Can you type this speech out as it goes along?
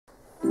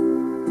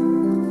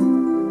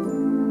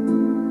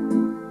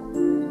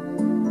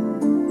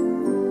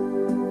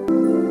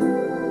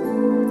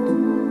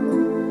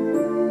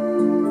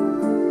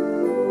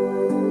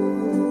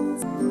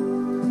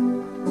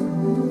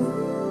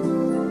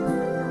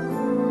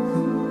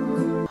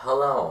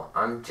hello,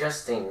 I'm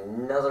just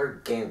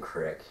another game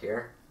critic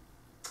here.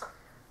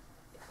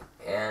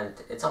 And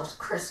it's almost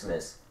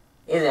Christmas.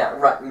 Isn't that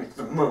right,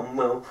 Mr.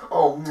 Momo?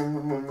 Oh,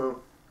 Momo.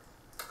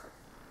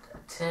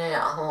 Today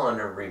I want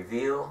to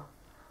review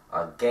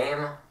a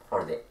game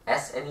for the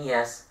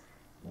SNES,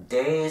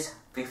 Days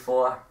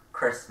Before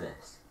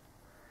Christmas.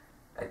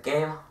 A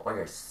game where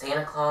you're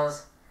Santa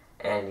Claus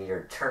and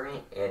you're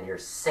turning, and you're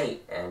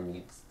Satan,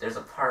 and there's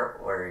a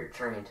part where you're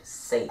turning into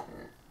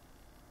Satan.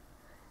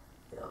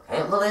 You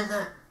can't believe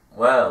that?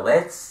 Well,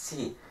 let's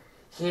see.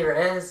 Here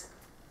is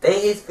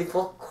Days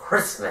Before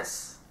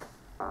Christmas.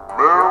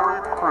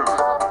 Merry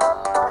Christmas.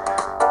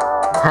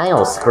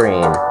 Title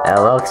screen. It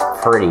looks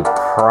pretty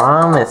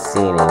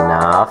promising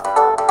enough.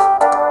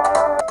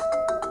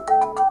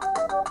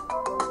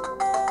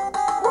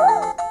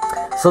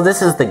 So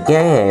this is the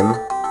game.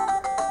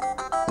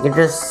 You're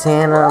just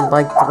Santa,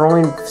 like,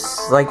 throwing,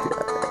 like,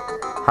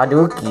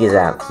 Hadoukis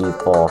at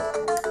people.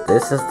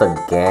 This is the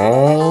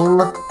game?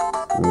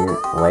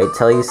 Wait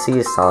till you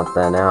see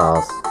something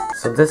else.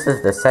 So this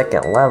is the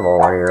second level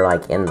where you're,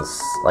 like, in,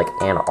 like,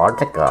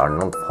 Antarctica or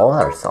North Pole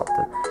or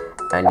something.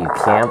 And you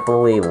can't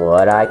believe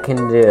what I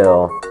can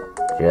do.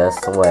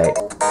 Just wait.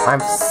 I'm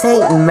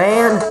Satan,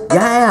 man!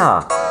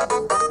 Yeah!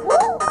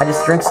 I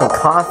just drink some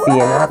coffee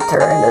and I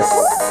turn into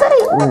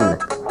Satan!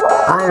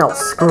 I don't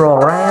screw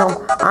around.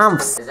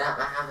 Is that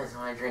what happens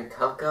when I drink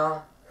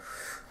cocoa?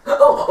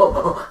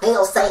 Oh,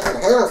 hail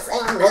Satan, hail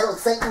Satan, hail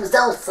Satan,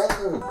 hail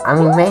Satan! I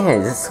mean,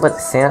 man, this is what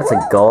Santa's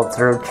a go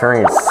through,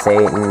 turning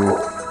Satan,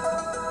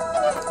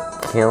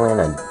 killing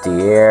a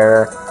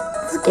deer.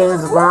 This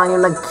game's not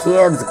even a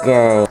kid's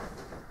game.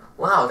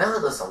 Wow,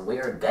 that was a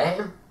weird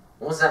game.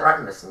 Was that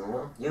right, Miss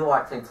Moon? You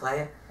watched me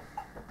play it?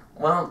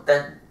 Well,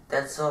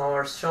 that's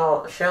our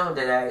show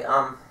today.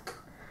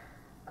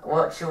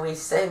 What should we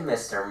say,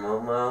 Mr.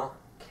 Moo?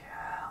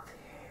 Kill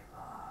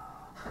people.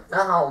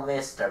 Oh,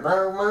 Mr.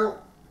 Moo.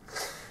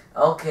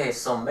 Okay,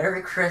 so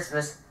Merry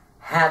Christmas,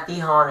 Happy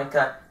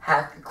Hanukkah,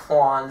 Happy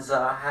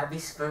Kwanzaa, Happy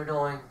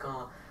Spiritual,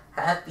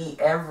 Happy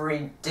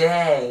every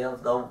day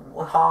of the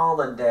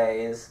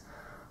holidays.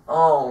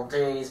 Oh,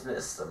 jeez,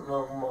 Mr.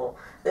 Moo.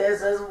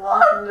 This is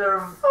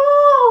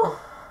wonderful.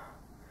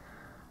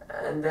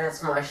 And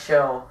that's my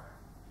show.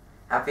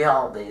 Happy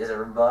holidays,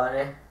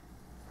 everybody.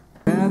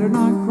 Better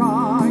not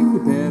cry, you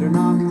better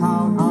not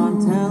pout, I'm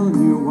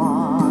telling you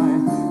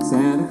why.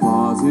 Santa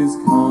Claus is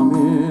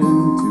coming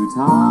to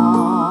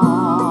town.